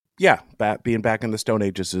yeah, being back in the Stone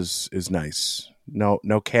Ages is nice.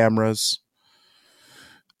 No cameras.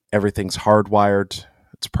 Everything's hardwired.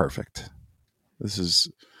 It's perfect.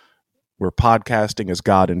 We're podcasting as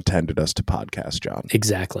God intended us to podcast, John.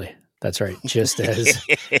 Exactly. That's right. Just as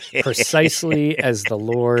precisely as the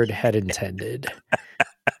Lord had intended.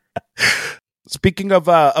 Speaking of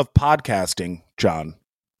podcasting, John,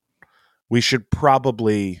 we should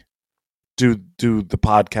probably do the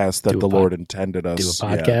podcast that the Lord intended us. Do a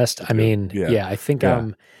podcast.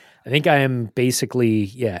 I think I am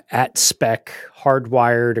basically at spec,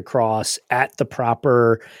 hardwired across at the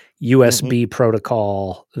proper USB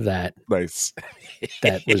protocol that nice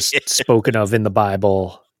that was spoken of in the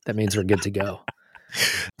Bible. That means we're good to go.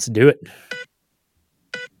 Let's do it.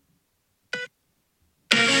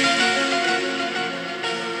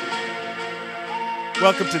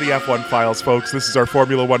 Welcome to the F1 Files, folks. This is our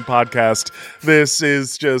Formula One podcast. This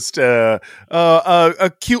is just a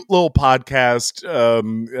cute little podcast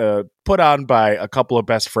put on by a couple of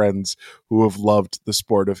best friends who have loved the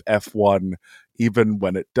sport of F1, even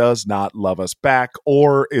when it does not love us back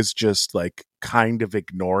or is just like kind of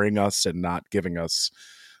ignoring us and not giving us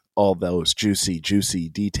all those juicy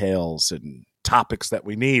details and topics that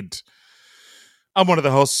we need. I'm one of the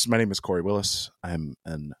hosts. My name is Corey Willis. I'm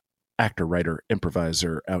an actor, writer,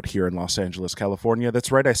 improviser out here in Los Angeles, California.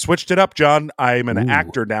 That's right. I switched it up, John. I'm an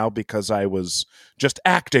actor now because I was just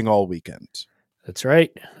acting all weekend. That's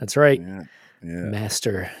right. Yeah.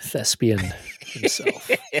 Master thespian himself.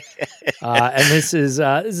 And this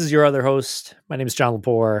is your other host. My name is John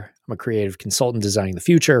Lepore. I'm a creative consultant designing the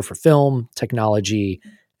future for film, technology,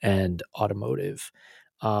 and automotive.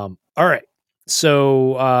 All right.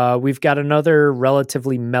 So we've got another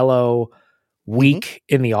relatively mellow week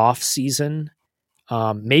in the off season.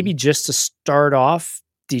 Maybe just to start off,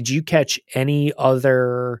 did you catch any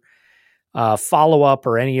other follow-up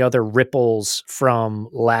or any other ripples from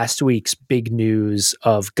last week's big news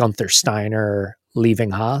of Gunther Steiner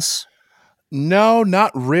leaving Haas? No,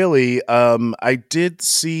 not really. I did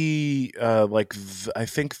see I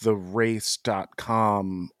think the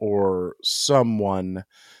race.com or someone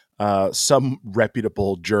some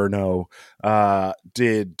reputable journo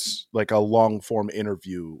did like a long form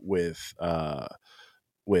interview with homeboy,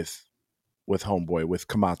 with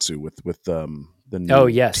Komatsu, with the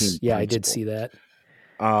new team principal. I did see that.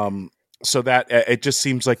 So that it just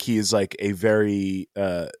seems like he is like a very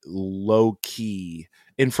low key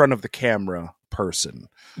in front of the camera person.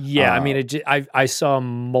 Yeah, I mean, I saw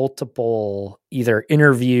multiple either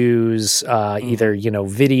interviews, either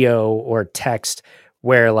video or text,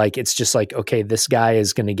 where like it's just like, okay, this guy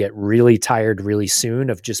is going to get really tired really soon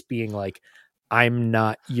of just being like, I'm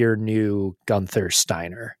not your new Gunther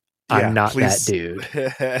Steiner. I'm not that dude.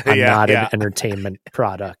 I'm not an entertainment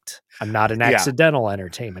product. I'm not an accidental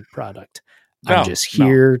entertainment product. I'm just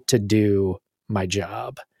here to do my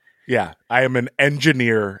job. Yeah, I am an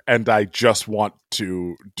engineer and I just want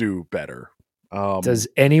to do better. Does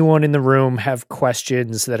anyone in the room have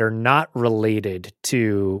questions that are not related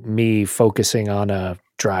to me focusing on a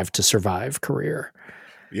Drive to Survive career?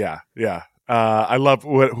 Yeah. I love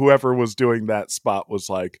whoever was doing that spot was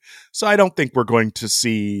like, so I don't think we're going to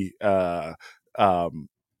see him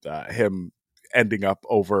ending up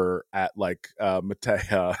over at like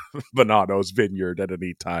Matteo Bonanno's vineyard at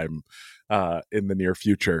any time in the near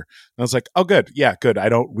future. And I was like, oh, good. Yeah, good.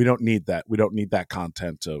 We don't need that. We don't need that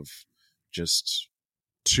content of just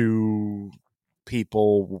two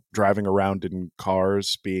people driving around in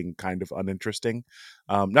cars being kind of uninteresting.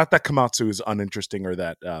 Not that Komatsu is uninteresting or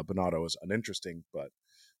that Bonanno is uninteresting, but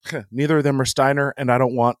neither of them are Steiner, and I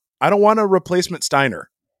don't want a replacement Steiner.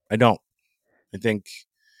 I don't. I think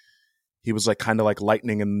he was like kind of like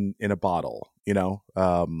lightning in a bottle, and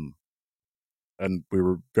we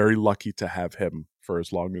were very lucky to have him for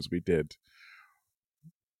as long as we did.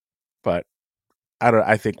 But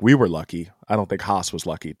I think we were lucky. I don't think Haas was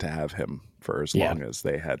lucky to have him for as long as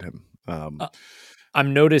they had him. I'm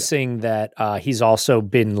noticing that he's also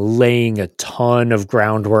been laying a ton of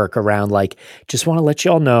groundwork around, like, just want to let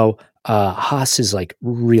y'all know, Haas is like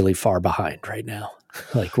really far behind right now.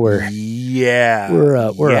 Like we're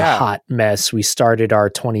a hot mess. We started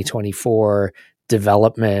our 2024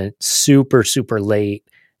 development super, super late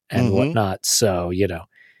and whatnot. So,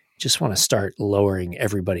 just want to start lowering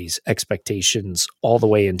everybody's expectations all the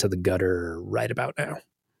way into the gutter right about now.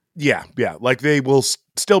 Yeah. Like they will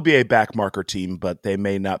still be a backmarker team, but they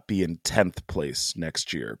may not be in 10th place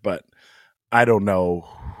next year. But I don't know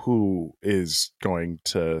who is going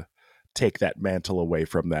to take that mantle away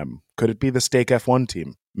from them. Could it be the Stake F1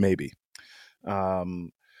 team? Maybe.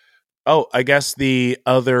 I guess the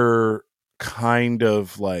other kind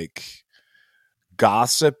of like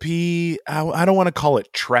gossipy. I don't want to call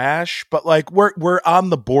it trash, but like we're on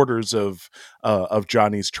the borders of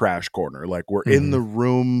Johnny's trash corner. Like we're in Mhm. the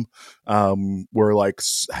room, we're like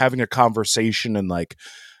having a conversation and like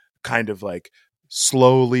kind of like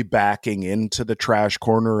slowly backing into the trash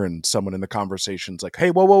corner, and someone in the conversation's like,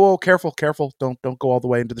 "Hey, whoa, careful, don't go all the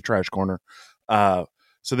way into the trash corner."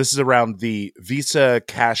 So this is around the Visa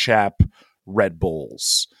Cash App Red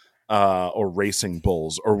Bulls, or Racing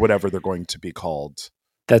Bulls, or whatever they're going to be called.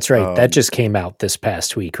 That's right. That Um, just came out this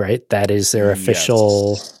past week, right? That is their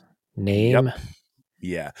official yes. name. Yep.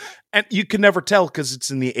 Yeah. And you can never tell because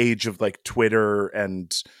it's in the age of like Twitter,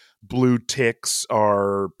 and blue ticks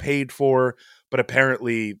are paid for. But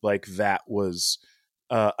apparently, like that was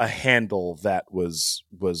a handle that was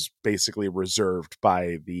basically reserved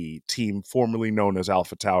by the team formerly known as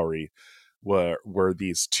Alpha Tauri. Were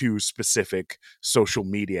these two specific social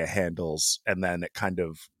media handles, and then it kind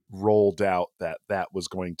of rolled out that that was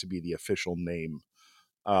going to be the official name,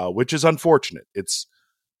 which is unfortunate.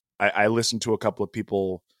 I listened to a couple of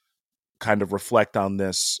people kind of reflect on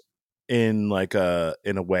this in like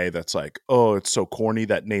in a way that's like, oh, it's so corny,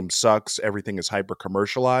 that name sucks, everything is hyper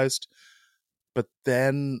commercialized. But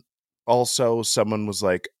then also someone was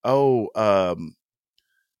like, oh,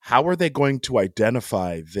 how are they going to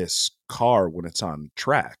identify this car when it's on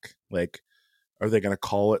track? Like, are they going to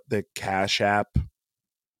call it the Cash App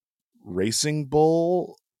Racing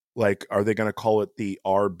Bull? Like, are they going to call it the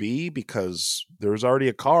RB because there's already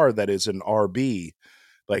a car that is an RB?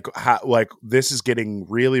 Like, like this is getting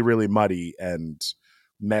really, really muddy and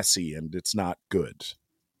messy, and it's not good.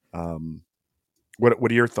 Um,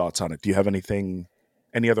 what are your thoughts on it? Do you have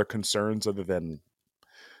any other concerns other than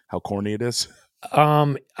how corny it is?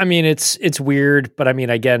 I mean, it's weird, but I mean,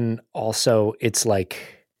 again, also it's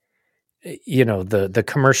like, the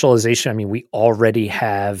commercialization. I mean, we already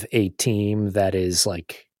have a team that is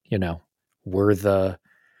like, we're the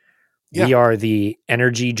Yeah, we are the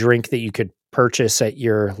energy drink that you could purchase at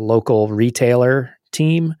your local retailer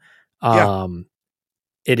team. yeah, Um,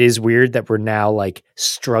 it is weird that we're now like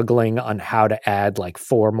struggling on how to add like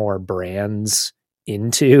four more brands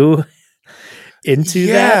into into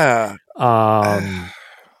that. yeah, Um,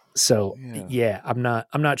 so yeah. yeah, I'm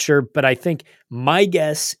not sure, but I think my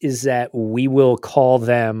guess is that we will call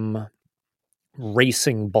them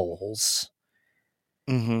racing bulls,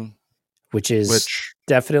 Mm-hmm. which is Which,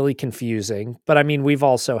 definitely confusing. But I mean, we've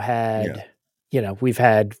also yeah, had, we've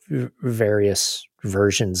had various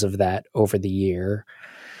versions of that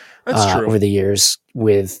that's true. over the years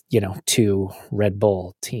with, two Red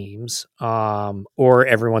Bull teams. Or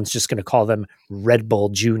everyone's just going to call them Red Bull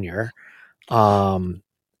Junior. Um,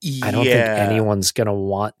 I don't think Yeah, anyone's going to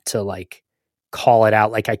want to like call it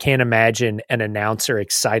out. Like, I can't imagine an announcer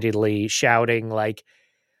excitedly shouting like,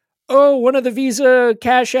 "Oh, one of the Visa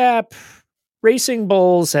Cash App Racing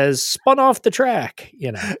Bulls has spun off the track."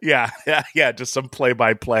 yeah. Just some play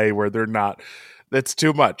by play where they're not. That's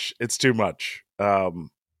too much. It's too much.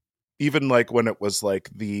 Even like when it was like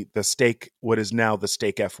the stake, what is now the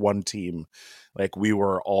stake F1 team, like we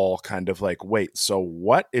were all kind of like, wait, so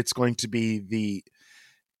what? It's going to be the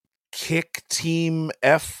kick team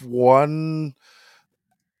F1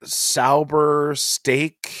 Sauber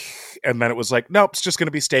stake, and then it was like, nope, it's just going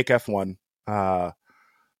to be stake F1. I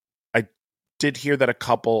did hear that a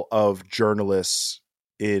couple of journalists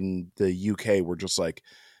in the UK were just like,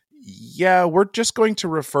 yeah, we're just going to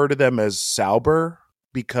refer to them as Sauber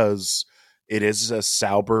because it is a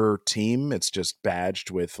Sauber team. It's just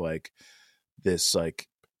badged with like this like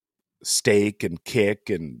stake and kick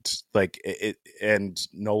and like it, and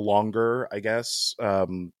no longer, I guess,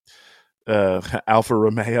 Alfa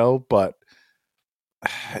Romeo. But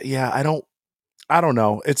yeah, I don't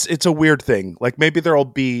know. It's a weird thing. Like maybe there'll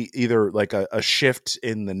be either like a shift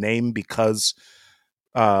in the name because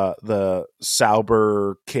the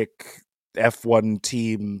Sauber kick F1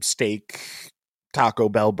 team steak Taco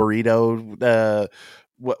Bell burrito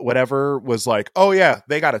whatever was like, oh yeah,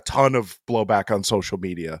 they got a ton of blowback on social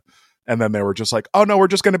media, and then they were just like, oh no, we're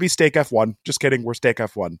just going to be Steak F1. Just kidding, we're Steak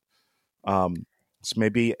F1. So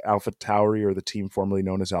maybe Alpha Tauri, or the team formerly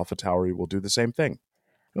known as Alpha Tauri, will do the same thing.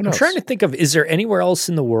 Who I'm trying knows? to think of, is there anywhere else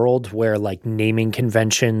in the world where like naming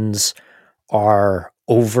conventions are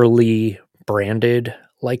overly branded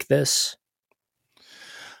like this?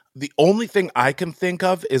 The only thing I can think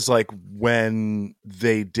of is like when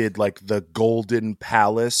they did like the Golden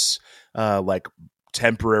Palace, like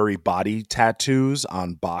temporary body tattoos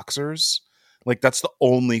on boxers. Like that's the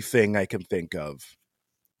only thing I can think of.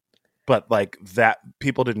 But like that,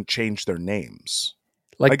 people didn't change their names.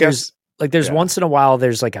 I Like guess. Like there's Yeah. once in a while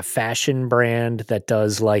there's like a fashion brand that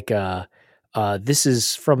does like this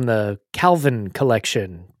is from the Calvin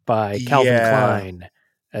collection by Calvin Yeah. Klein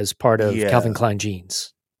as part of Calvin Yeah. Klein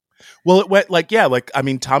jeans. Well, it went like, yeah, like, I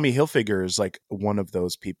mean, Tommy Hilfiger is like one of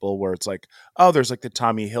those people where it's like, oh, there's like the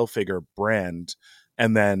Tommy Hilfiger brand.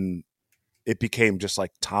 And then it became just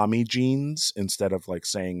like Tommy jeans instead of like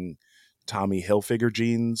saying Tommy Hilfiger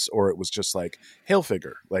jeans, or it was just like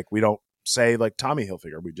Hilfiger. Like we don't say like Tommy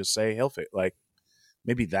Hilfiger, we just say Hilfiger. Like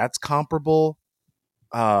maybe that's comparable.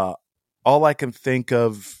 All I can think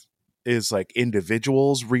of is like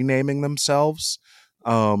individuals renaming themselves.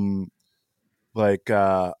 I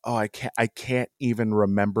can't even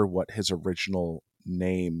remember what his original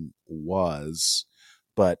name was,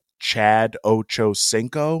 but Chad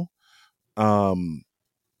Ochocinco. Um,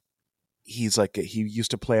 he's like he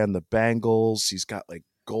used to play on the Bengals. He's got like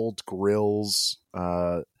gold grills.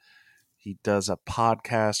 He does a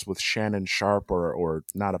podcast with Shannon Sharp, or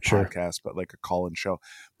not a Sure. podcast, but like a call-in show.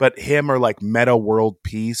 But him or like Meta World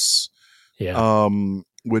Peace Yeah.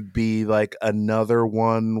 would be like another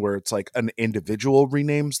one where it's like an individual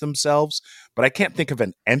renames themselves, but I can't think of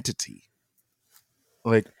an entity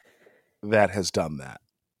like that has done that.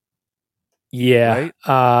 Yeah.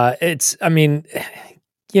 Right? I mean,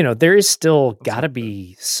 there is still That's got to not good.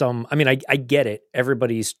 be some, I mean, I get it.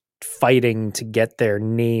 Everybody's fighting to get their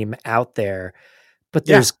name out there, but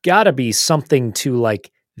Yeah. there's got to be something to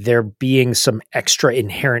like there being some extra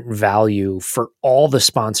inherent value for all the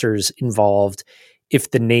sponsors involved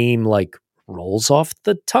if the name like rolls off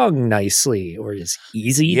the tongue nicely or is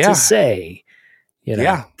easy to Yeah. say.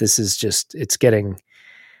 Yeah. This is just it's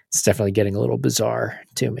definitely getting a little bizarre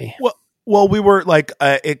to me. Well, we were like,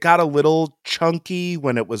 it got a little chunky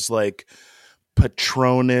when it was like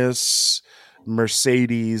Patronus,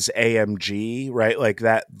 Mercedes, AMG, right? Like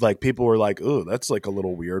that, like people were like, "Oh, that's like a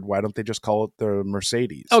little weird. Why don't they just call it the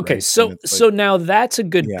Mercedes?" Okay, right? so And it's so like, now that's a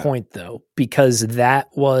good yeah, point though, because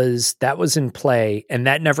that was in play and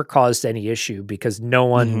that never caused any issue because no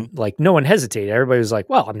mm-hmm. one hesitated. Everybody was like,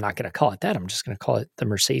 well, I'm not going to call it that. I'm just going to call it the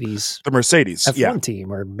Mercedes The Mercedes, yeah, F1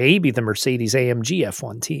 team or maybe the Mercedes AMG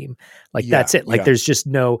F1 team. Like yeah, that's it. Like yeah,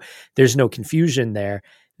 there's no confusion there.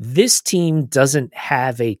 This team doesn't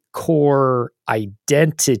have a core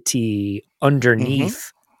identity mm-hmm.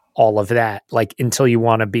 underneath all of that. Like until you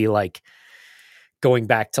want to be like going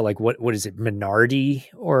back to like what is it, Minardi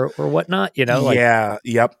or whatnot, like, Yeah,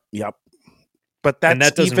 yep. But and that's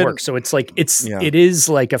that doesn't even, work. So it's like yeah, it is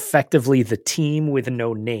like effectively the team with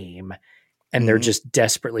no name, and they're mm-hmm. just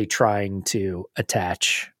desperately trying to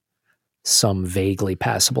attach some vaguely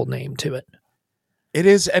passable name to it. It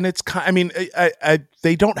is, and it's. I mean,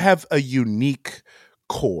 they don't have a unique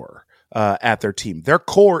core at their team. Their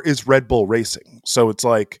core is Red Bull Racing, so it's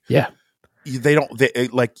like, Yeah. they don't.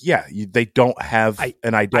 They don't have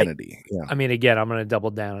an identity. I mean, again, I'm going to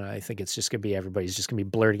double down, and I think it's just going to be everybody's just going to be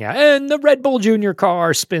blurting out, and the Red Bull Junior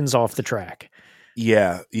car spins off the track.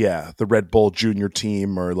 Yeah, the Red Bull Junior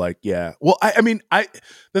team, or like, yeah. Well, I mean,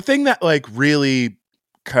 the thing that like really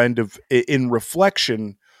kind of in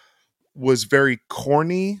reflection was very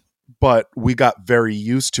corny, but we got very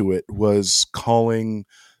used to it, was calling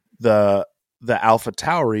the Alpha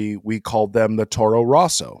Tauri, we called them the Toro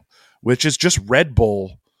Rosso, which is just Red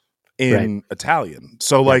Bull in Italian.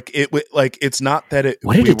 So like it's not that it.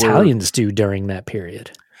 What did Italians do during that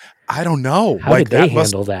period? I don't know. How like did they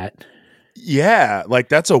handle that? Yeah, like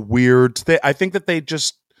that's a weird thing. I think that they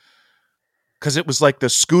just, because it was like the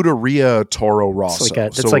Scuderia Toro Rosso.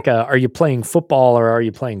 It's like a are you playing football or are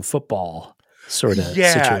you playing football sort of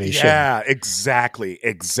situation. Yeah, exactly.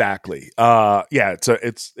 Yeah,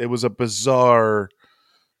 it was a bizarre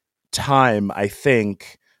time, I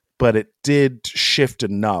think, but it did shift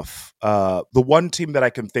enough. The one team that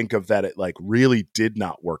I can think of that it like really did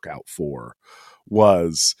not work out for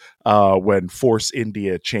was when Force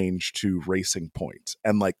India changed to Racing Point,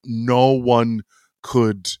 and like no one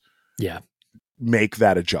could make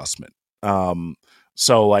that adjustment.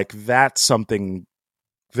 So like that's something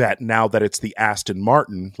that now that it's the Aston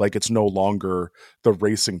Martin, like it's no longer the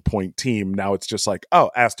Racing Point team. Now it's just like, oh,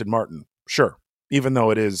 Aston Martin, sure. Even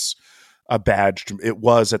though it is a badged, it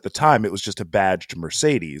was at the time, it was just a badged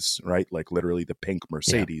Mercedes, right? Like literally the pink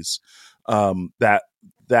Mercedes. That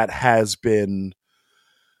has been,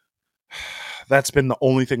 that's been the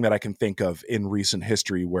only thing that I can think of in recent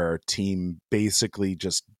history where a team basically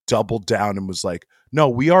just doubled down and was like, no,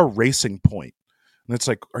 we are Racing Point. And it's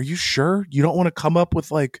like, are you sure you don't want to come up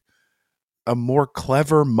with like a more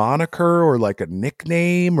clever moniker or like a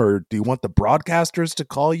nickname, or do you want the broadcasters to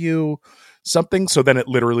call you something? So then it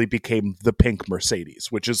literally became the pink Mercedes,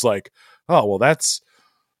 which is like, oh, well, that's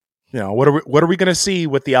what are we going to see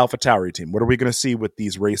with the AlphaTauri team? What are we going to see with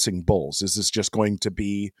these racing bulls? Is this just going to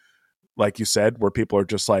be, like you said, where people are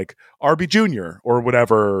just like RB Junior or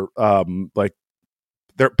whatever?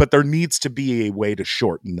 But there needs to be a way to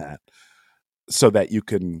shorten that so that you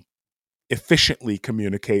can efficiently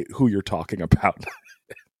communicate who you're talking about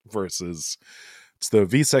versus it's the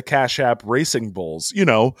Visa Cash App Racing Bulls,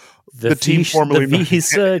 the team formerly the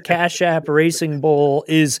Visa Cash App Racing Bull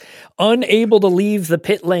is unable to leave the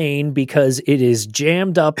pit lane because it is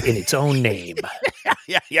jammed up in its own name.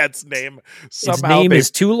 yeah, its name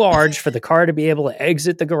is too large for the car to be able to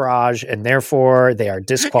exit the garage, and therefore they are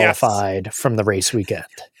disqualified from the race weekend.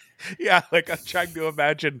 Yeah, like I'm trying to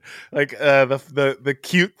imagine like the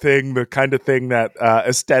cute thing, the kind of thing that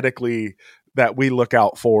aesthetically that we look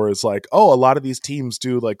out for is like, oh, a lot of these teams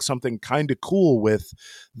do like something kind of cool with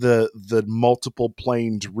the multiple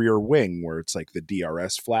planed rear wing where it's like the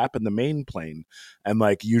DRS flap and the main plane. And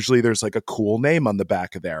like usually there's like a cool name on the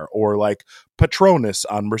back of there, or like Patronus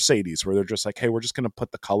on Mercedes where they're just like, hey, we're just going to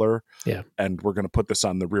put the color and we're going to put this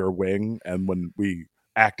on the rear wing. And when we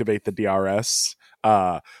activate the DRS,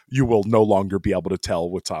 you will no longer be able to tell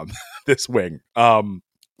what's on this wing.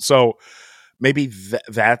 So maybe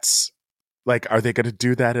that's like, are they going to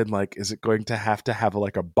do that? And like, is it going to have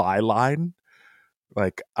like a byline?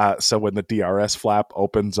 Like, so when the DRS flap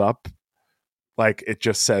opens up, like it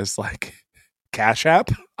just says like Cash App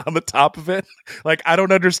on the top of it. Like, I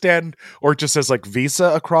don't understand. Or it just says like Visa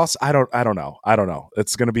across. I don't know.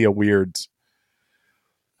 It's going to be a weird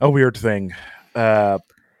thing.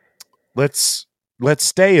 Let's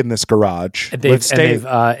stay in this garage.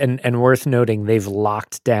 And worth noting, they've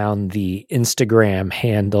locked down the Instagram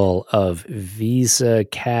handle of Visa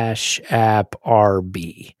Cash App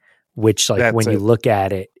RB, which like when you look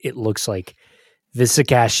at it, it looks like Visa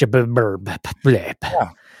Cash App. Yeah.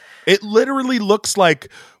 It literally looks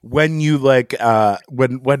like when you like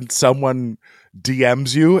when someone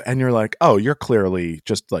DMs you and you're like, oh, you're clearly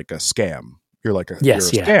just like a scam. You're like you're a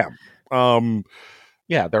scam.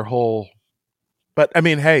 Yeah, their whole. But I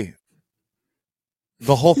mean, hey,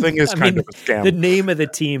 the whole thing is kind of a scam. The name of the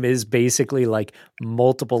team is basically like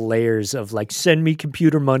multiple layers of like, send me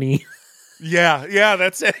computer money. Yeah,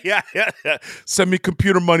 that's it. Yeah. Send me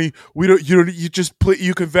computer money. You just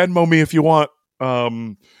you can Venmo me if you want.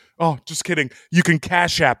 Oh, just kidding. You can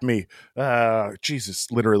Cash App me.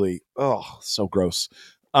 Jesus, literally. Oh, so gross.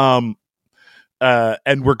 And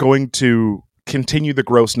we're going to continue the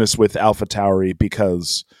grossness with AlphaTauri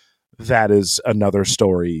because that is another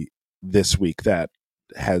story this week that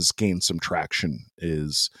has gained some traction.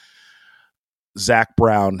 Is Zach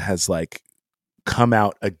Brown has like come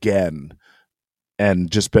out again and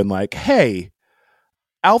just been like, hey,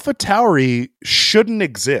 AlphaTauri shouldn't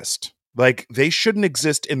exist. Like, they shouldn't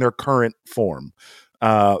exist in their current form.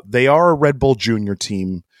 They are a Red Bull Junior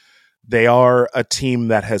team. They are a team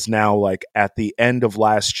that has now, like, at the end of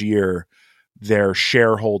last year, their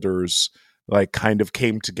shareholders like kind of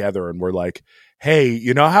came together and were like, hey,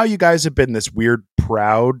 you know how you guys have been this weird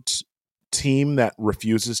proud team that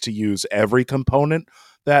refuses to use every component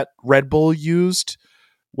that Red Bull used?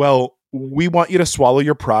 Well, we want you to swallow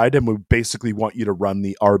your pride, and we basically want you to run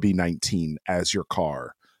the RB19 as your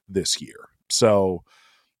car this year. So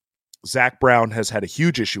Zach Brown has had a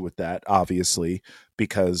huge issue with that, obviously,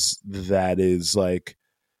 because that is like,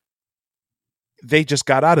 they just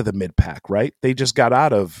got out of the mid pack, right? They just got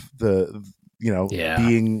out of the,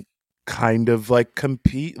 being kind of like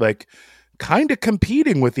competing with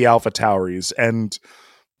the AlphaTauris. And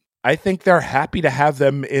I think they're happy to have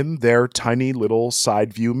them in their tiny little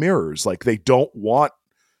side view mirrors. Like, they don't want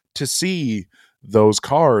to see those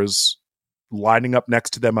cars lining up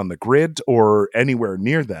next to them on the grid or anywhere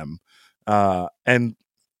near them. And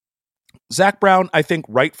Zach Brown, I think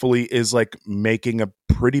rightfully, is like making a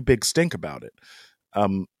pretty big stink about it.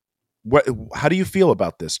 How do you feel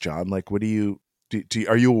about this, John? Like, what do you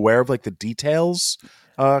are you aware of like the details?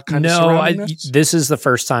 This is the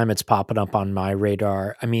first time it's popping up on my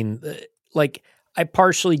radar. I mean, like, I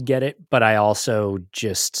partially get it, but I also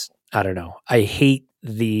just, I don't know. I hate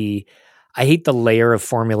the layer of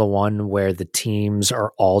Formula One where the teams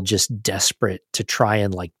are all just desperate to try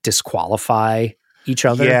and like disqualify each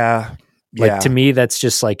other. Yeah. Like, to me, that's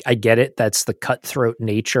just like, I get it. That's the cutthroat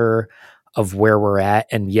nature of where we're at.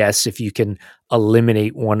 And yes, if you can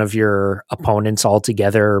eliminate one of your opponents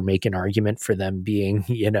altogether or make an argument for them being,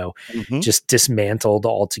 just dismantled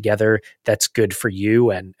altogether, that's good for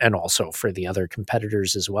you and also for the other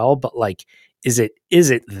competitors as well. But like, is it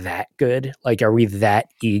that good? Like, are we that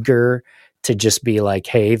eager to just be like,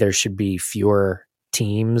 hey, there should be fewer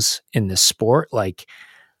teams in this sport? Like,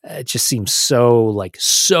 It just seems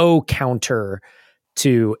so counter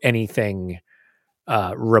to anything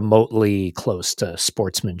remotely close to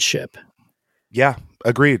sportsmanship. Yeah,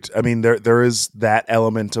 agreed. I mean, there is that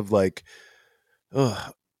element of like,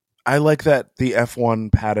 ugh, I like that the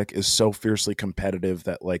F1 paddock is so fiercely competitive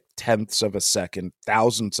that like tenths of a second,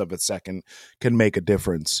 thousandths of a second can make a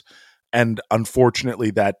difference. And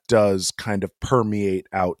unfortunately, that does kind of permeate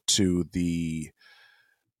out to the,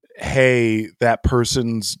 hey, that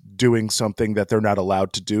person's doing something that they're not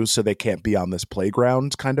allowed to do, so they can't be on this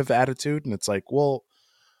playground kind of attitude. And it's like, well,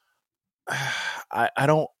 I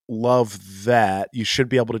don't love that. You should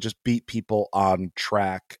be able to just beat people on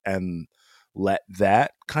track and let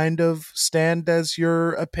that kind of stand as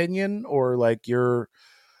your opinion or like your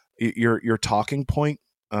talking point.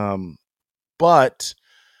 But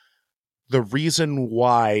the reason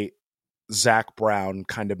why Zach Brown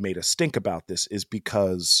kind of made a stink about this is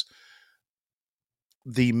because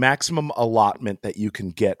the maximum allotment that you can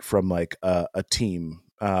get from like a team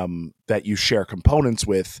that you share components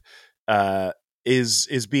with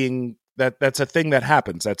is being that's a thing that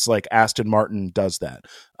happens. That's like Aston Martin does that.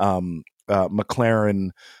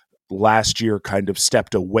 McLaren last year kind of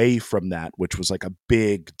stepped away from that, which was like a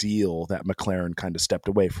big deal that McLaren kind of stepped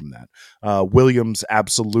away from that. Williams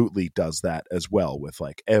absolutely does that as well with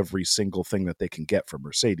like every single thing that they can get from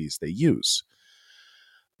Mercedes they use.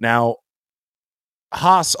 Now,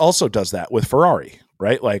 Haas also does that with Ferrari,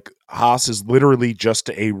 right? Like Haas is literally just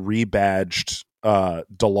a rebadged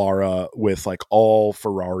Dallara with like all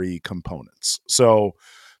Ferrari components. So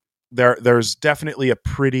there's definitely a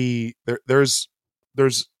pretty there's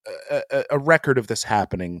a record of this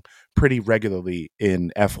happening pretty regularly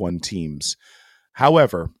in F1 teams.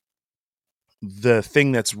 However, the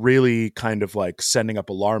thing that's really kind of like sending up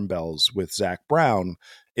alarm bells with Zach Brown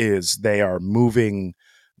is they are moving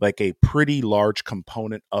like a pretty large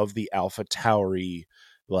component of the AlphaTauri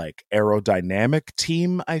like aerodynamic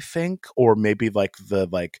team, I think, or maybe like the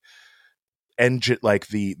like engine, like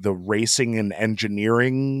the racing and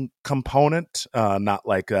engineering component, not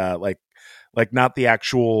like not the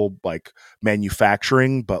actual like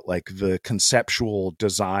manufacturing, but like the conceptual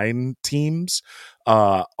design teams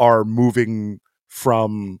are moving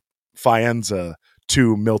from Faenza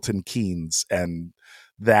to Milton Keynes, and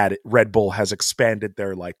that Red Bull has expanded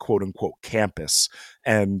their like quote unquote campus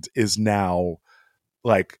and is now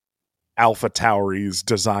like AlphaTauri's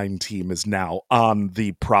design team is now on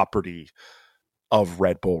the property of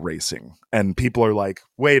Red Bull Racing. And people are like,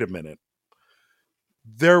 wait a minute.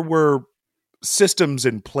 There were systems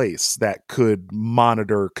in place that could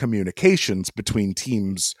monitor communications between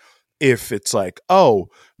teams if it's like, oh,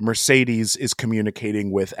 Mercedes is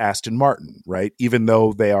communicating with Aston Martin, right? Even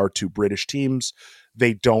though they are two British teams,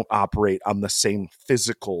 they don't operate on the same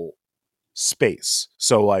physical space.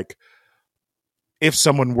 So like if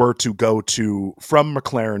someone were to go to from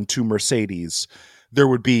McLaren to Mercedes, there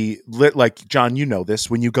would be like John, you know this,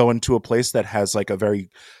 when you go into a place that has like a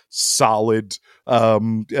very solid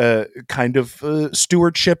kind of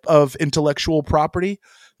stewardship of intellectual property,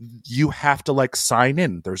 you have to like sign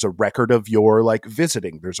in. There's a record of your like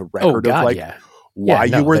visiting. There's a record of like why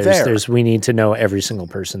you were there. We need to know every single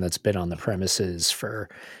person that's been on the premises for,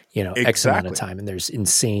 Exactly. X amount of time. And there's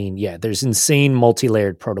insane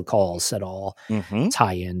multi-layered protocols that all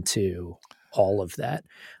tie into all of that.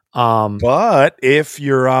 But if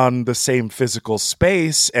you're on the same physical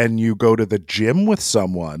space and you go to the gym with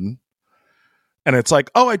someone and it's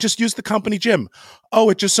like, oh, I just used the company gym. Oh,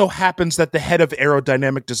 it just so happens that the head of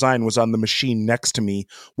aerodynamic design was on the machine next to me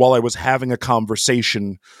while I was having a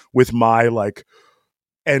conversation with my like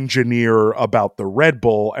engineer about the Red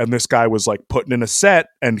Bull. And this guy was like putting in a set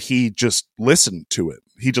and he just listened to it.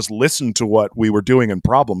 He just listened to what we were doing and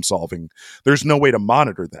problem solving. There's no way to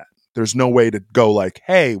monitor that. There's no way to go like,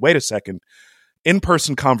 hey, wait a second.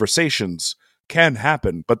 In-person conversations can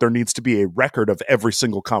happen, but there needs to be a record of every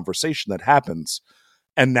single conversation that happens.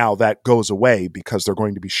 And now that goes away because they're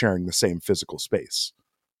going to be sharing the same physical space.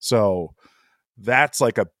 So that's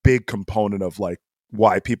like a big component of like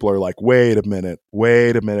why people are like, wait a minute,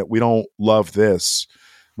 we don't love this.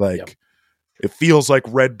 Like, It feels like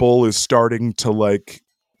Red Bull is starting to like,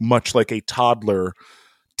 much like a toddler,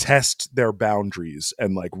 test their boundaries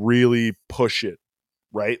and like really push it,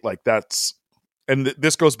 right? Like that's, and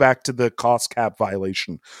this goes back to the cost cap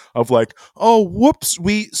violation of like, oh, whoops,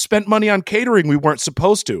 we spent money on catering we weren't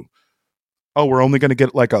supposed to. Oh, we're only going to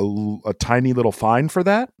get like a tiny little fine for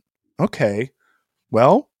that? Okay,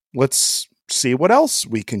 well, let's see what else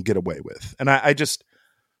we can get away with. And I just,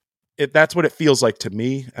 that's what it feels like to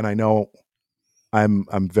me. And I know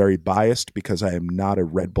I'm very biased because I am not a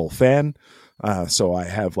Red Bull fan. So I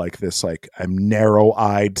have like this, like I'm narrow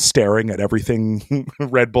eyed staring at everything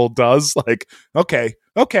Red Bull does. Like, okay.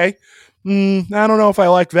 I don't know if I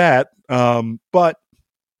like that. But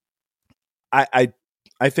I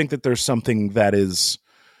think that there's something that is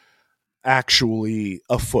actually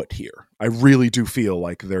afoot here. I really do feel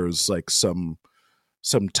like there's like some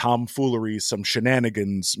tomfoolery, some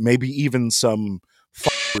shenanigans, maybe even some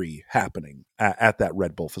fuckery happening at that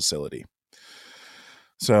Red Bull facility.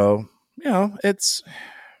 So, it's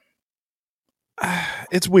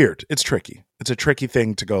weird. It's tricky. It's a tricky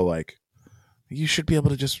thing to go like, you should be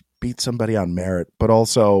able to just beat somebody on merit, but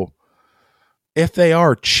also if they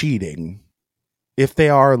are cheating, it's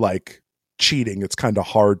kind of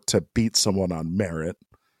hard to beat someone on merit.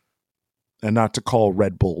 And not to call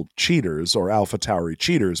Red Bull cheaters or AlphaTauri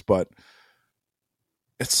cheaters, but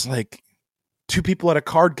it's like two people at a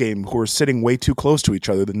card game who are sitting way too close to each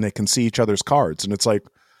other than they can see each other's cards. And it's like,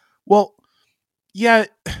 well, yeah,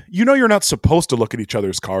 you're not supposed to look at each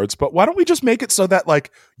other's cards, but why don't we just make it so that like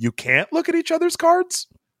you can't look at each other's cards?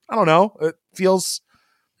 I don't know. It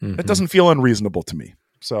doesn't feel unreasonable to me.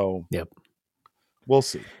 So yep, we'll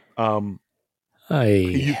see. Yeah.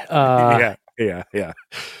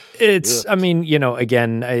 It's, I mean,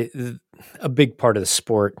 again, a big part of the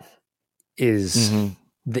sport is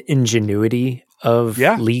the ingenuity of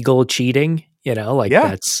legal cheating,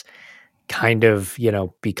 that's kind of,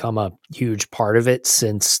 become a huge part of it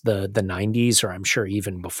since the 90s, or I'm sure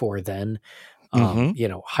even before then,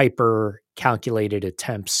 hyper calculated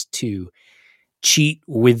attempts to cheat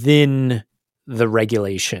within the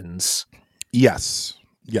regulations. Yes.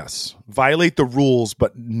 Violate the rules,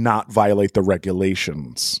 but not violate the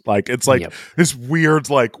regulations. Like, it's like this weird,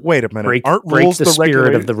 like, wait a minute. Break rules the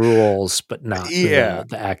spirit of the rules, but not the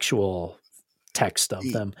actual text of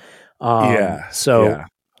them. I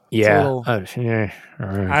know. I'm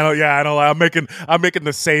making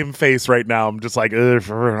the same face right now. I'm just like, I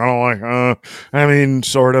don't like, I mean,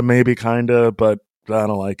 sort of, maybe, kind of, but I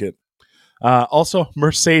don't like it. Also,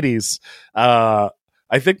 Mercedes,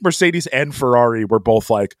 I think Mercedes and Ferrari were both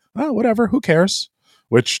like, oh, whatever, who cares?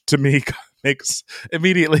 Which to me makes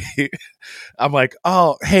immediately, I'm like,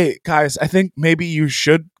 oh, hey, guys, I think maybe you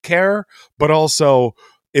should care. But also,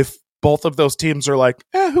 if both of those teams are like,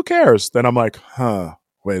 who cares? Then I'm like,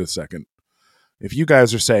 wait a second. If you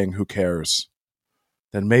guys are saying who cares,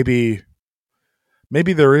 then maybe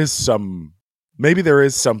there is something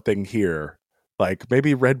here. Like,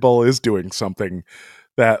 maybe Red Bull is doing something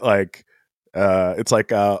that, like, it's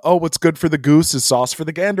like, what's good for the goose is sauce for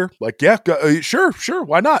the gander. Like, yeah, sure,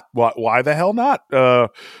 why not? Why the hell not?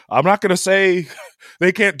 I'm not going to say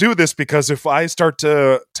they can't do this, because if I start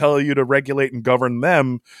to tell you to regulate and govern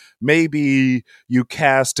them, maybe you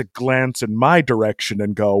cast a glance in my direction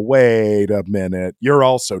and go, wait a minute, you're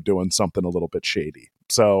also doing something a little bit shady.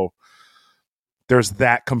 So there's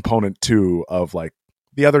that component too of like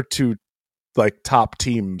the other two like top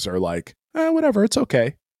teams are like, whatever, it's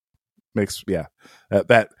okay. Makes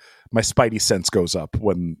that my spidey sense goes up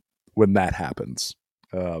when that happens,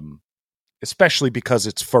 especially because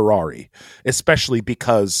it's Ferrari, especially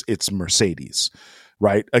because it's Mercedes,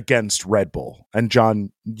 right, against Red Bull. And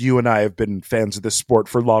John, you and I have been fans of this sport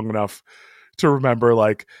for long enough to remember,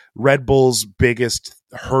 like, Red Bull's biggest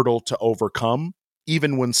hurdle to overcome,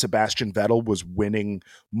 even when Sebastian Vettel was winning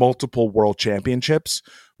multiple world championships,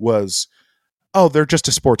 was, they're just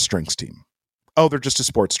a sports drinks team. And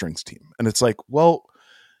it's like, well,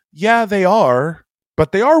 yeah, they are,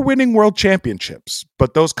 but they are winning world championships.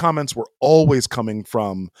 But those comments were always coming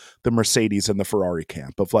from the Mercedes and the Ferrari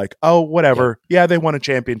camp of like, oh, whatever. Yeah, they won a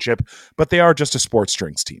championship, but they are just a sports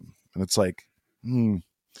drinks team. And it's like,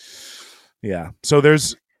 yeah. So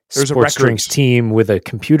there's sports a record drinks team with a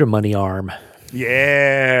computer money arm.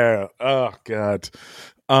 Yeah. Oh God.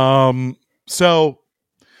 So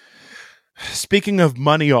speaking of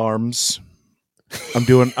money arms, I'm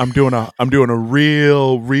doing a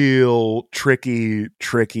real tricky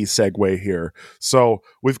segue here. So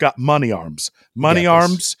we've got money arms.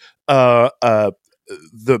 The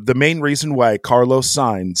main reason why Carlos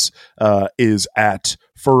Sainz is at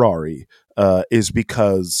Ferrari is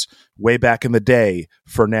because way back in the day,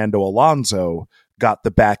 Fernando Alonso got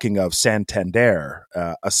the backing of Santander,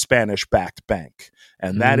 a Spanish-backed bank.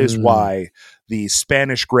 And that is why the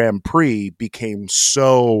Spanish Grand Prix became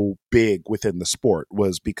so big within the sport,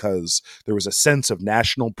 was because there was a sense of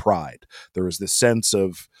national pride. There was this sense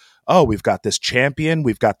of, we've got this champion,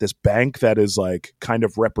 we've got this bank that is like kind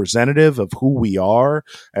of representative of who we are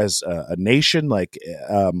as a nation. Like,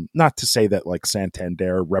 not to say that like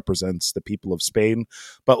Santander represents the people of Spain,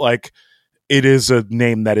 but like it is a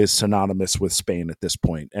name that is synonymous with Spain at this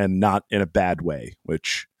point, and not in a bad way.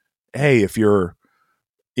 Which, hey, if you're,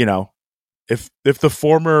 you know, if the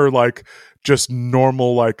former like just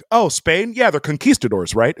normal like, oh, Spain, yeah, they're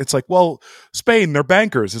conquistadors, right? It's like, well, Spain, they're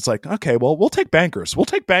bankers. It's like, okay, well, we'll take bankers. We'll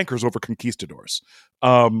take bankers over conquistadors.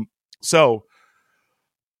 So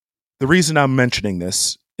the reason I'm mentioning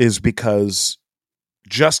this is because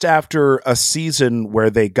just after a season where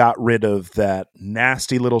they got rid of that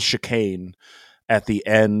nasty little chicane at the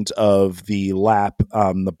end of the lap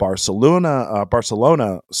on the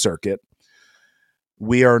Barcelona circuit,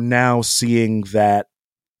 we are now seeing that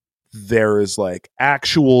there is like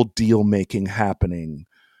actual deal making happening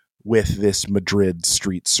with this Madrid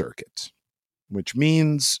street circuit, which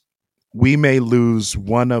means we may lose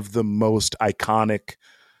one of the most iconic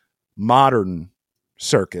modern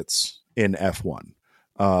circuits in F1.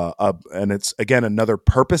 And it's, again, another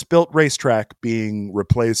purpose-built racetrack being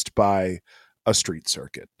replaced by a street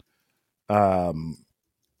circuit.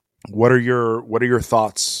 What are your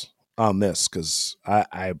thoughts on this? Because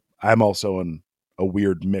I'm also in a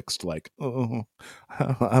weird mixed like, oh,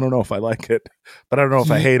 I don't know if I like it, but I don't know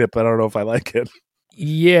if I hate it, but I don't know if I like it.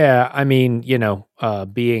 Yeah, I mean,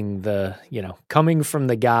 being coming from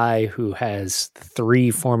the guy who has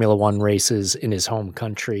 3 Formula One races in his home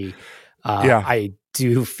country, I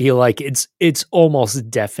do feel like it's almost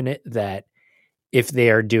definite that if they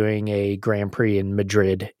are doing a Grand Prix in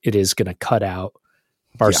Madrid, it is going to cut out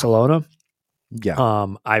Barcelona.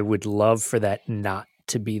 Yeah. I would love for that not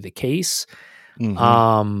to be the case.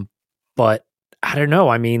 Mm-hmm. But I don't know.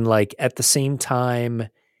 I mean, like at the same time,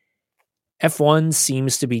 F1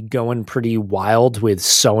 seems to be going pretty wild with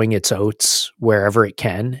sowing its oats wherever it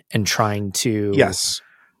can and trying to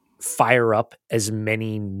fire up as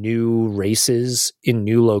many new races in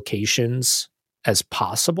new locations as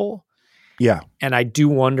possible. Yeah. And I do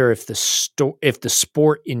wonder if the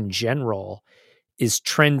sport in general is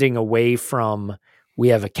trending away from, we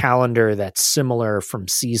have a calendar that's similar from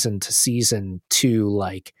season to season, to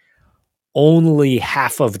like only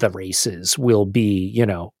half of the races will be,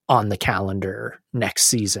 on the calendar next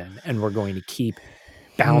season. And we're going to keep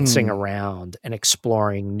bouncing around and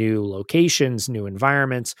exploring new locations, new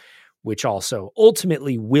environments, which also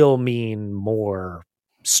ultimately will mean more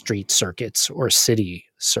street circuits or city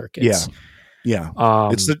circuits. Yeah.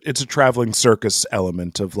 It's a traveling circus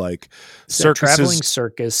element of like circuses. Traveling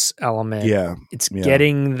circus element. Yeah. It's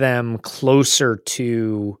getting them closer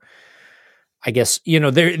to, I guess,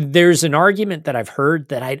 there's an argument that I've heard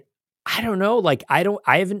that I don't know, like I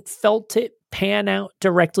haven't felt it pan out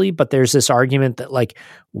directly, but there's this argument that like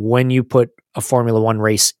when you put a Formula One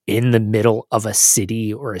race in the middle of a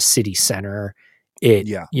city or a city center, it,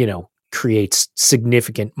 creates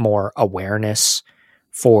significant more awareness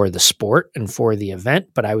for the sport and for the event.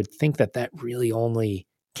 But I would think that really only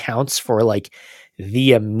counts for like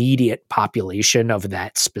the immediate population of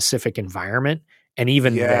that specific environment. And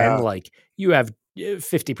even then, like you have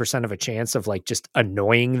 50% of a chance of like just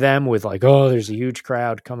annoying them with like, oh, there's a huge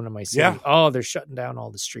crowd coming to my city. Yeah. Oh, they're shutting down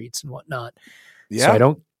all the streets and whatnot. Yeah. So I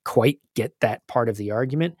don't quite get that part of the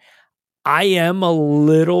argument. I am a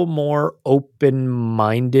little more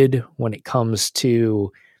open-minded when it comes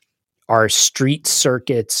to, are street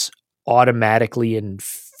circuits automatically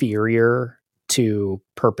inferior to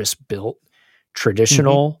purpose-built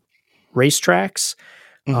traditional racetracks?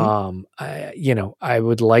 I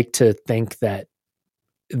would like to think that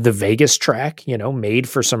the Vegas track, made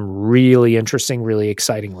for some really interesting, really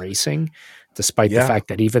exciting racing, despite the fact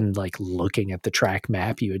that even like looking at the track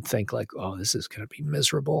map, you would think like, oh, this is going to be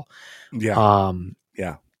miserable. Yeah.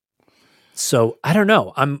 So I don't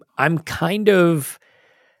know. I'm kind of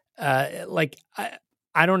like,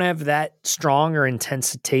 I don't have that strong or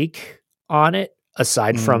intense a take on it,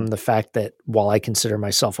 aside from the fact that while I consider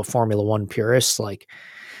myself a Formula One purist, like,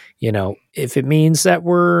 if it means that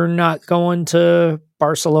we're not going to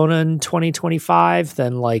Barcelona in 2025,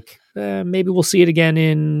 then like maybe we'll see it again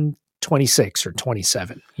in 26 or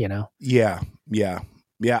 27, Yeah.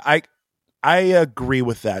 I agree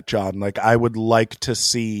with that, John. Like I would like to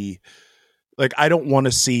see, like, I don't want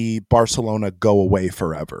to see Barcelona go away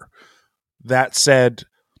forever. That said,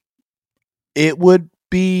 it would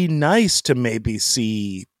be nice to maybe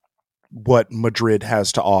see what Madrid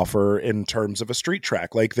has to offer in terms of a street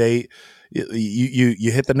track. Like you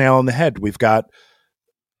hit the nail on the head. We've got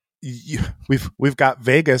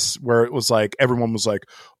Vegas, where it was like everyone was like,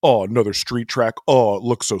 oh, another street track, oh, it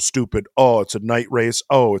looks so stupid, oh, it's a night race,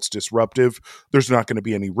 oh, it's disruptive, there's not going to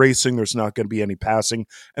be any racing, there's not going to be any passing.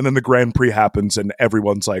 And then the Grand Prix happens and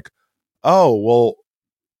everyone's like, oh, well,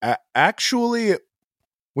 actually it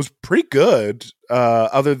was pretty good,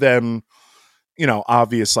 other than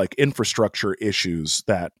obvious like infrastructure issues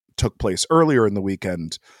that took place earlier in the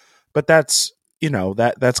weekend, but that's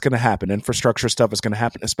that's going to happen. Infrastructure stuff is going to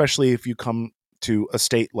happen, especially if you come to a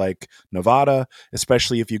state like Nevada,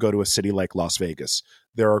 especially if you go to a city like Las Vegas.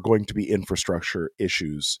 There are going to be infrastructure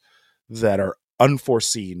issues that are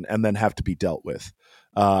unforeseen and then have to be dealt with.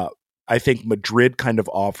 I think Madrid kind of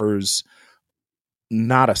offers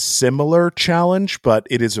not a similar challenge, but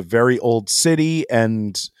it is a very old city,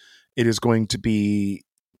 and it is going to be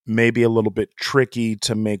maybe a little bit tricky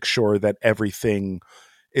to make sure that everything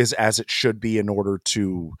is as it should be in order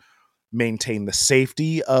to maintain the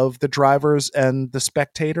safety of the drivers and the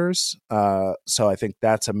spectators. So I think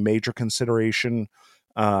that's a major consideration.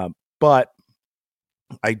 But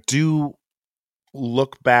I do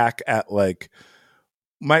look back at like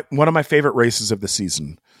one of my favorite races of the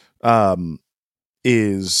season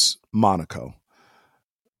is Monaco.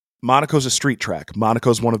 Monaco's a street track.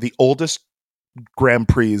 Monaco's one of the oldest Grand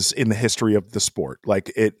Prix in the history of the sport. Like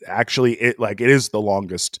it is the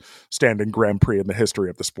longest standing Grand Prix in the history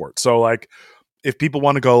of the sport. So like if people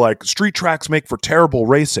want to go like street tracks make for terrible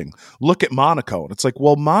racing, look at Monaco. And it's like,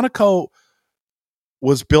 well, Monaco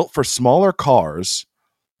was built for smaller cars.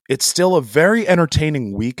 It's still a very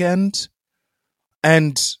entertaining weekend.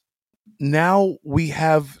 And now we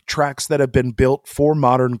have tracks that have been built for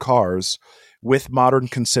modern cars with modern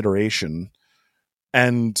consideration.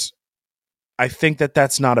 And I think that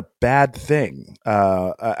that's not a bad thing.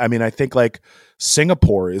 I mean, I think like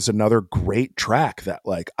Singapore is another great track that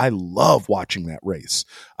like I love watching that race.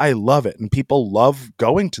 I love it. And people love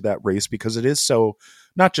going to that race because it is so,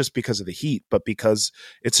 not just because of the heat, but because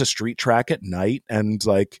it's a street track at night, and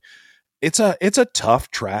like it's a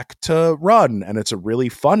tough track to run, and it's a really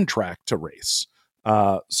fun track to race.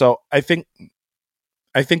 So I think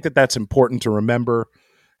that that's important to remember.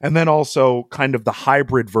 And then also kind of the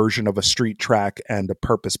hybrid version of a street track and a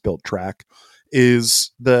purpose-built track is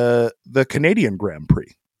the Canadian Grand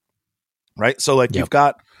Prix, right? So like You've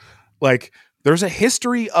got like, there's a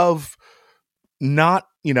history of not,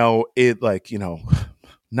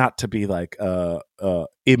 not to be like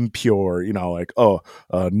impure, like,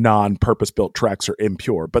 non-purpose-built tracks are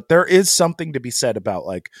impure. But there is something to be said about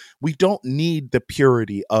like, we don't need the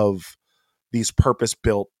purity of these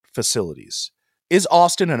purpose-built facilities. Is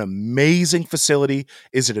Austin an amazing facility?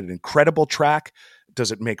 Is it an incredible track?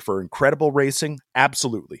 Does it make for incredible racing?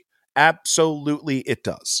 Absolutely. Absolutely it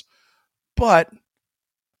does. But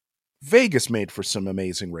Vegas made for some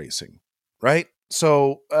amazing racing, right?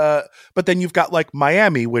 So, but then you've got like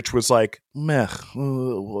Miami, which was like, meh,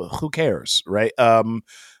 who cares, right? So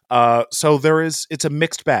it's a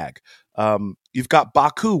mixed bag. You've got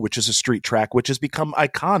Baku, which is a street track, which has become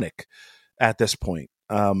iconic at this point.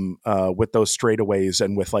 With those straightaways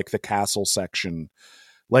and with like the castle section,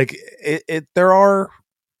 like there are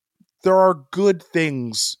good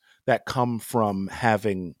things that come from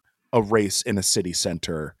having a race in a city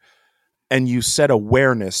center, and you set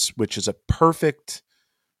awareness, which is a perfect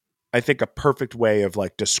way of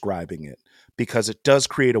like describing it, because it does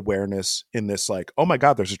create awareness in this like, oh my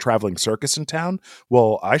God, there's a traveling circus in town.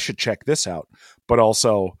 Well, I should check this out. But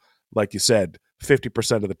also, like you said,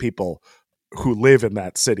 50% of the people who live in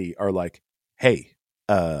that city are like, hey,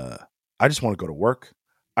 I just want to go to work.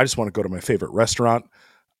 I just want to go to my favorite restaurant.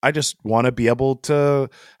 I just want to be able to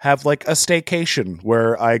have like a staycation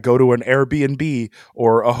where I go to an Airbnb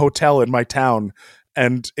or a hotel in my town,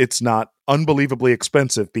 and it's not unbelievably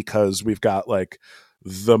expensive because we've got like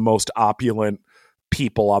the most opulent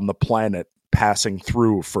people on the planet passing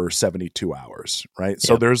through for 72 hours. Right. Yep.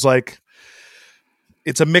 So there's like,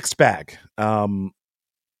 it's a mixed bag.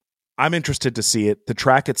 I'm interested to see it. The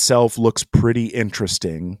track itself looks pretty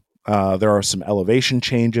interesting. There are some elevation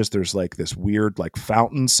changes. There's like this weird like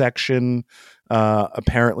fountain section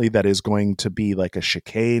apparently that is going to be like a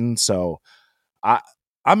chicane. So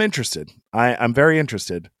I'm interested. I'm very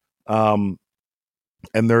interested. And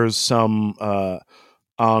there's some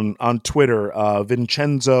on Twitter,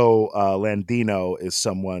 Vincenzo Landino is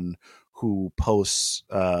someone who posts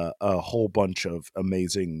a whole bunch of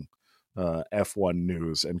amazing F1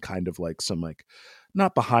 news and kind of like some like,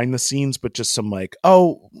 not behind the scenes, but just some like,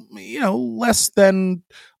 less than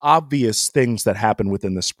obvious things that happen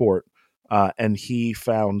within the sport. And he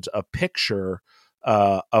found a picture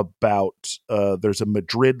about there's a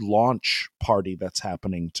Madrid launch party that's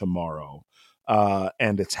happening tomorrow.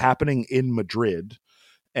 And it's happening in Madrid.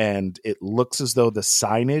 And it looks as though the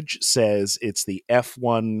signage says it's the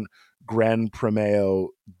F1 Gran Premio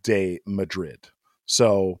de Madrid.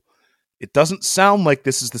 So it doesn't sound like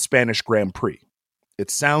this is the Spanish Grand Prix. It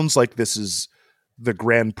sounds like this is the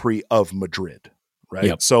Grand Prix of Madrid, right?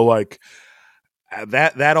 Yep. So like,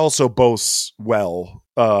 that also boasts well,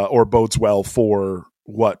 or bodes well for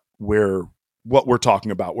what we're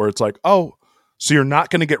talking about, where it's like, oh, so you're not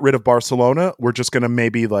going to get rid of Barcelona. We're just going to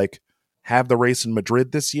maybe like have the race in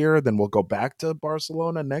Madrid this year, then we'll go back to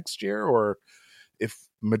Barcelona next year. Or if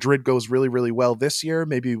Madrid goes really, really well this year,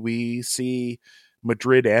 maybe we see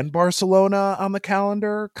Madrid and Barcelona on the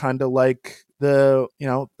calendar, kind of like the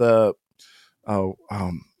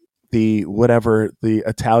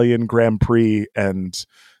Italian Grand Prix and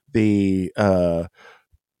the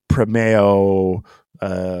Premio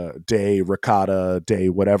Day Ricotta Day,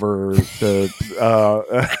 whatever the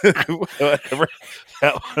whatever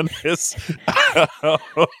that one is.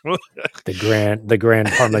 the Grand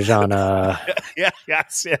Parmigiana.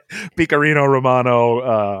 Yes. Picorino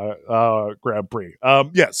Romano Grand Prix.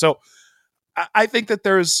 So I think that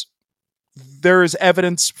there's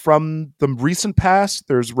evidence from the recent past.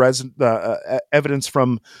 There's evidence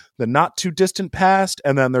from the not too distant past,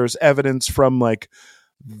 and then there's evidence from like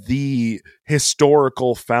the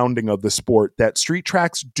historical founding of the sport that street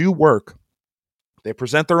tracks do work. They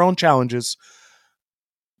present their own challenges,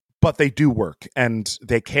 but they do work, and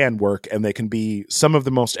they can work, and they can be some of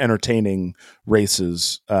the most entertaining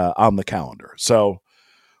races on the calendar. So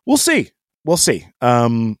we'll see.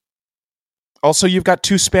 Also, you've got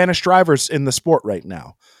 2 Spanish drivers in the sport right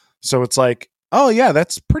now. So it's like, oh yeah,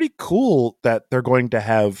 that's pretty cool that they're going to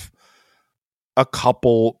have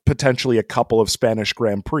potentially a couple of Spanish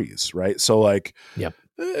Grand Prix, right? So like, yep.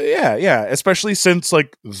 Yeah. Especially since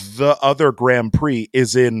like the other Grand Prix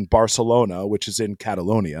is in Barcelona, which is in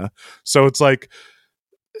Catalonia. So it's like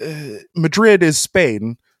Madrid is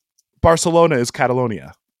Spain, Barcelona is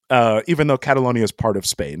Catalonia. Even though Catalonia is part of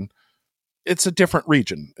Spain, it's a different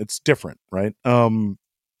region. It's different, right?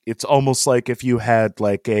 It's almost like if you had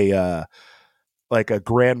like a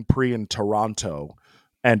Grand Prix in Toronto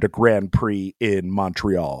and a Grand Prix in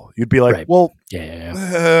Montreal. You'd be like, right. Well,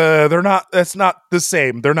 yeah. They're not. That's not the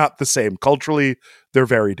same. They're not the same. Culturally, they're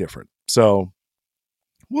very different. So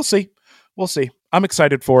we'll see. I'm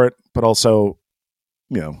excited for it, but also,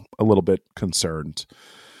 a little bit concerned.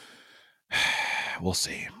 We'll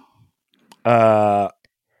see.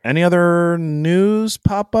 Any other news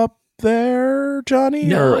pop up there, Johnny?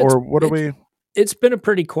 No, or what are we? It's been a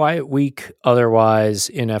pretty quiet week otherwise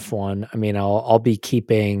in F1. I mean, I'll be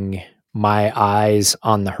keeping my eyes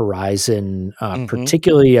on the horizon.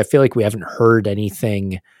 Particularly, I feel like we haven't heard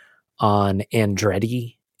anything on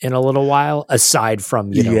Andretti in a little while, aside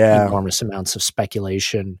from enormous amounts of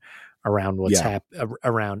speculation around what's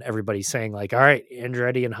around everybody saying like, all right,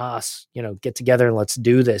 Andretti and Haas, get together and let's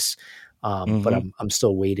do this. But I'm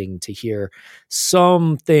still waiting to hear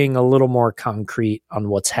something a little more concrete on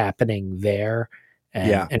what's happening there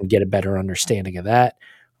and get a better understanding of that.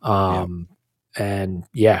 And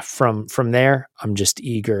from there, I'm just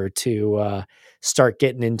eager to start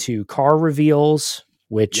getting into car reveals,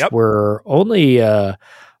 which we're only a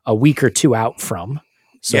week or 2 out from.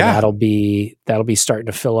 So that'll be starting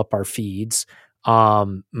to fill up our feeds.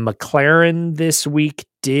 McLaren this week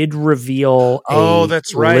did reveal a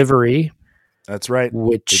livery. That's right.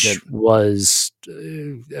 Which was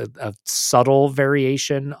a subtle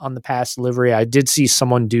variation on the past livery. I did see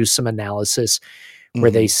someone do some analysis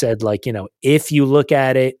where they said like, if you look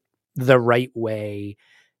at it the right way,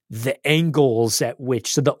 the angles at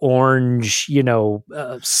which the orange,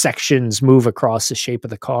 sections move across the shape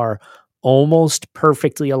of the car almost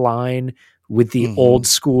perfectly align with the old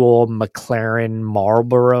school McLaren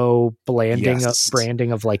Marlboro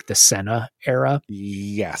branding of like the Senna era.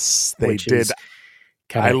 Yes, they did.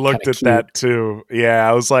 I looked at that too. Yeah,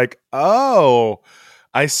 I was like, oh,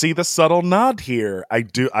 I see the subtle nod here. I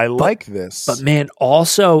like this. But man,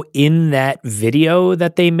 also in that video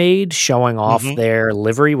that they made showing off their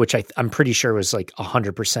livery, which I'm pretty sure was like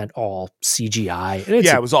 100% all CGI. And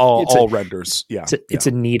it was all renders. Yeah, it's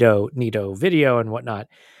a neato video and whatnot.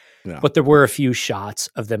 Yeah. But there were a few shots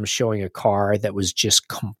of them showing a car that was just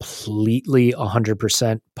completely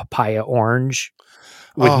 100% papaya orange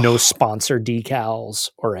with no sponsor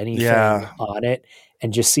decals or anything on it.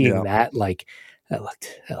 And just seeing that, like, that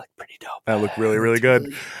looked pretty dope. That looked really, really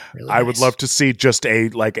good. Really I would love to see just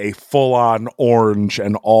a full on orange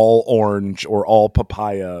and all orange or all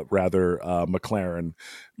papaya rather McLaren.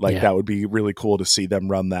 That would be really cool to see them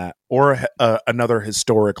run that, or another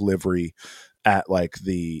historic livery at at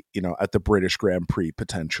the British Grand Prix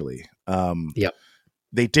potentially.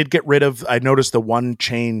 They did get rid of, I noticed the one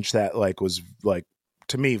change that was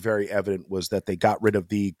to me very evident was that they got rid of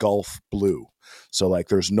the Gulf blue. So like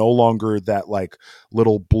there's no longer that like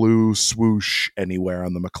little blue swoosh anywhere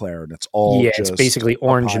on the McLaren. It's all Yeah, just it's basically up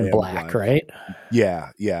orange high and and black, wide. right?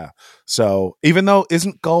 Yeah. So even though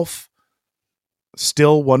isn't Gulf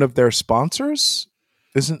still one of their sponsors?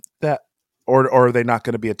 Isn't that or are they not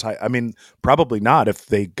going to be a type? I mean, probably not. If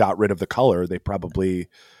they got rid of the color, they probably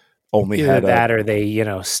only Either had a that or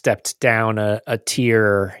they, stepped down a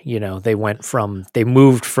tier. They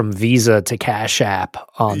moved from Visa to Cash App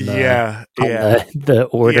on the yeah. the Yeah.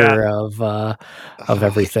 order of Oh,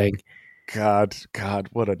 everything. God,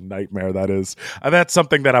 what a nightmare that is. That's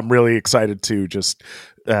something that I'm really excited to just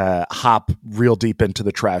hop real deep into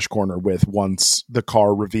the trash corner with once the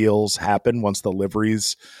car reveals happen, once the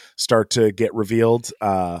liveries start to get revealed,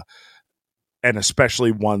 and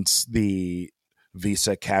especially once the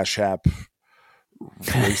Visa Cash App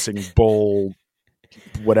Racing Bull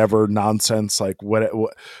whatever nonsense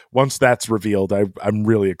once that's revealed, I'm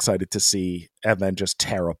really excited to see and then just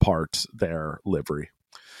tear apart their livery.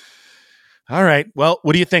 All right. Well,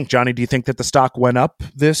 what do you think, Johnny? Do you think that the stock went up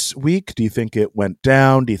this week? Do you think it went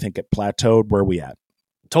down? Do you think it plateaued? Where are we at?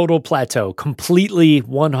 Total plateau, completely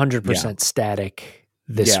 100% Yeah. static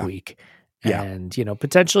this Yeah. week. Yeah. And,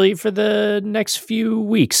 potentially for the next few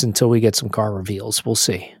weeks until we get some car reveals. We'll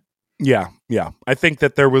see. Yeah. I think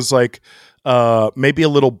that there was like maybe a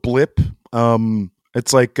little blip.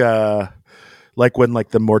 It's like when like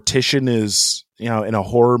the mortician is, in a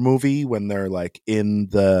horror movie when they're like in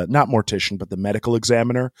the not mortician but the medical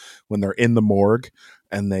examiner when they're in the morgue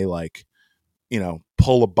and they like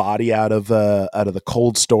pull a body out of the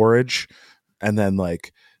cold storage and then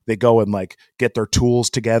like they go and like get their tools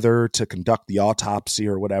together to conduct the autopsy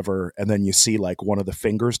or whatever, and then you see like one of the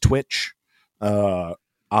fingers twitch on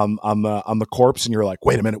the corpse and you're like,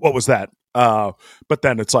 wait a minute, what was that? But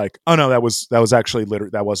then it's like, oh no, that was actually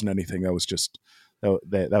that wasn't anything, that was just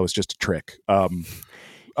a trick.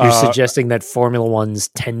 You're suggesting that Formula One's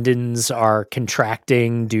tendons are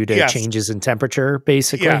contracting due to yes. changes in temperature,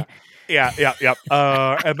 basically? Yeah.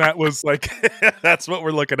 And that was like, that's what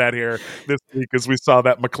we're looking at here this week, as we saw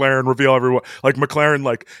that McLaren reveal. Everyone like McLaren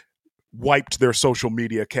like wiped their social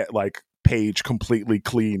media page completely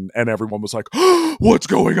clean, and everyone was like, oh, what's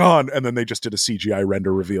going on? And then they just did a CGI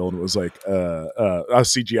render reveal, and it was like a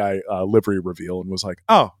CGI livery reveal, and was like,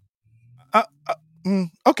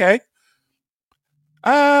 okay.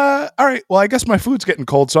 All right. Well, I guess my food's getting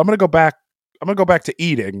cold, so I'm gonna go back to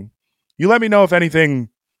eating. You let me know if anything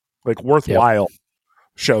like worthwhile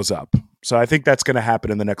shows up. So I think that's going to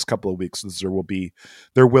happen in the next couple of weeks. There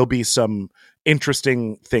will be some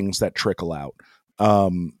interesting things that trickle out,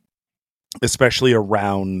 especially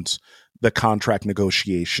around the contract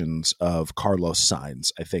negotiations of Carlos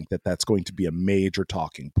Sainz. I think that that's going to be a major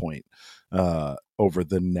talking point over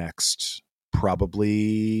the next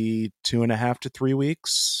probably 2.5 to 3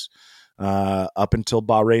 weeks. Up until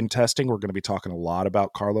Bahrain testing, we're going to be talking a lot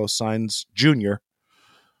about Carlos Sainz Jr.,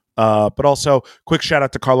 but also quick shout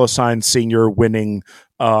out to Carlos Sainz Sr. winning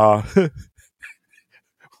the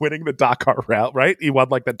Dakar route, right? He won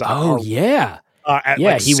like the Dakar. Oh, yeah.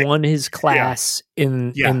 He won his class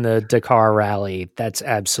in the Dakar rally. That's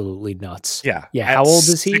absolutely nuts. Yeah. How old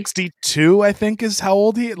is he? 62, I think, is how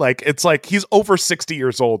old he. Like it's like he's over 60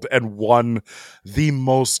 years old and won the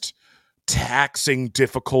most taxing,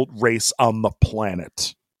 difficult race on the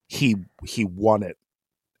planet. He won it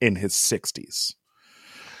in his 60s.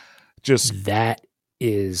 Just that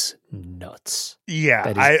is nuts.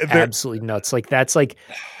 Yeah, that is absolutely nuts. Like that's like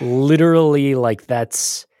literally like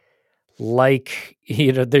that's like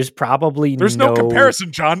there's probably no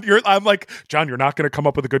comparison, John. I'm like, John, you're not going to come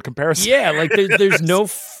up with a good comparison. Yeah, like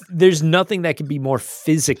there's nothing that can be more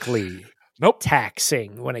physically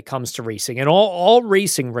taxing when it comes to racing, and all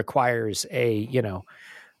racing requires a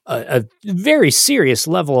very serious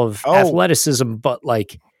level of athleticism, but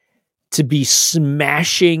like to be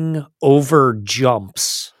smashing over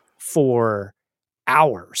jumps for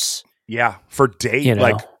hours. Yeah, for days,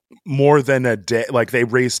 like more than a day. Like they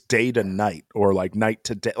race day to night or like night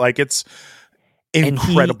to day. Like it's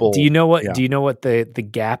incredible. Do you know what? Yeah. Do you know what the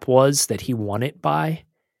gap was that he won it by?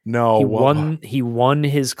 No, he won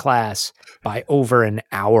his class by over an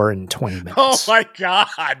hour and 20 minutes. Oh my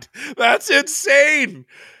God, that's insane.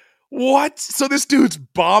 What? So this dude's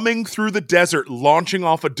bombing through the desert, launching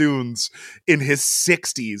off of dunes in his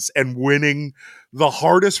 60s and winning the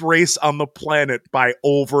hardest race on the planet by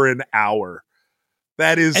over an hour.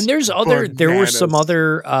 That is, and there were some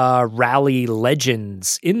other rally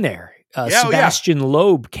legends in there. Sebastian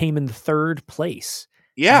Loeb came in third place.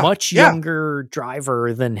 Yeah. Much younger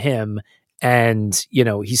driver than him. and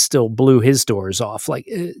he still blew his doors off. Like,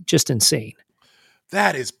 just insane.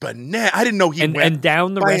 That is banana. I didn't know he went. And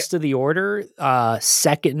down the rest of the order,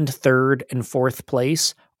 second, third, and fourth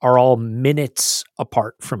place are all minutes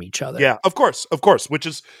apart from each other. Yeah, of course. Which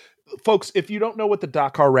is, folks, if you don't know what the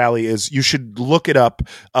Dakar Rally is, you should look it up.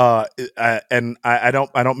 And I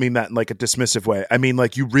don't mean that in like a dismissive way. I mean,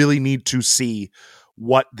 like, you really need to see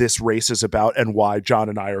what this race is about and why John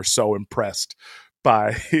and I are so impressed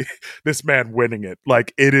by this man winning it.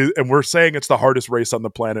 Like, it is, and we're saying it's the hardest race on the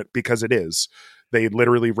planet because it is. They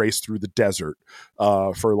literally race through the desert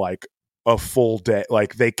for like a full day.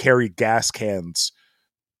 Like, they carry gas cans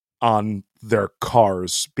on their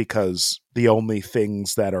cars because the only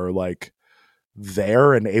things that are like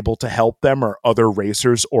there and able to help them are other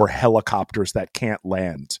racers or helicopters that can't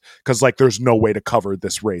land, because like there's no way to cover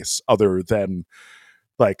this race other than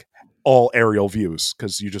like all aerial views,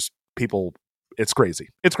 because you just people it's crazy.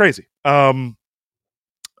 All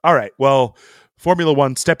right, well, Formula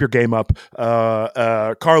One, step your game up.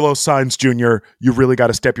 Carlos Sainz Jr., you really got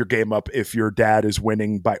to step your game up. If your dad is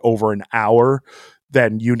winning by over an hour,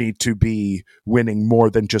 then you need to be winning more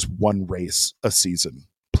than just one race a season.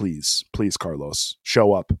 Please, Carlos,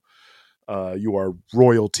 show up. You are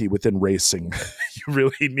royalty within racing. You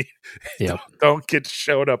really need. Yep. Don't get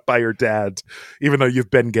showed up by your dad, even though you've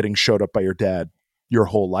been getting showed up by your dad your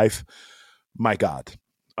whole life. My God.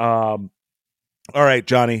 All right,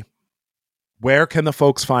 Johnny. Where can the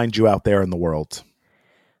folks find you out there in the world?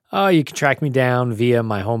 You can track me down via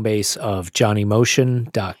my home base of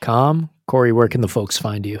johnnymotion.com. Corey, where can the folks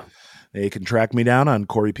find you? They can track me down on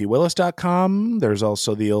CoreyPWillis.com. There's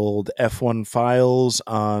also the old F1 Files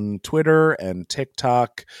on Twitter and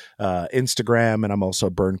TikTok, Instagram, and I'm also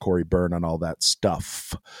Burn Corey Burn on all that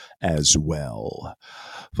stuff as well.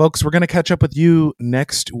 Folks, we're going to catch up with you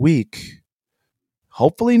next week.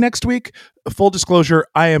 Hopefully next week. Full disclosure,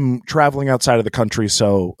 I am traveling outside of the country,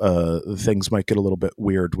 so things might get a little bit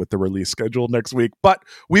weird with the release schedule next week. But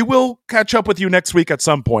we will catch up with you next week at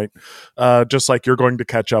some point, just like you're going to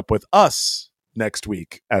catch up with us next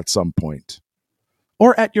week at some point.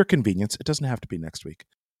 Or at your convenience. It doesn't have to be next week.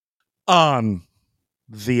 On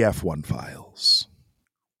the F1 Files.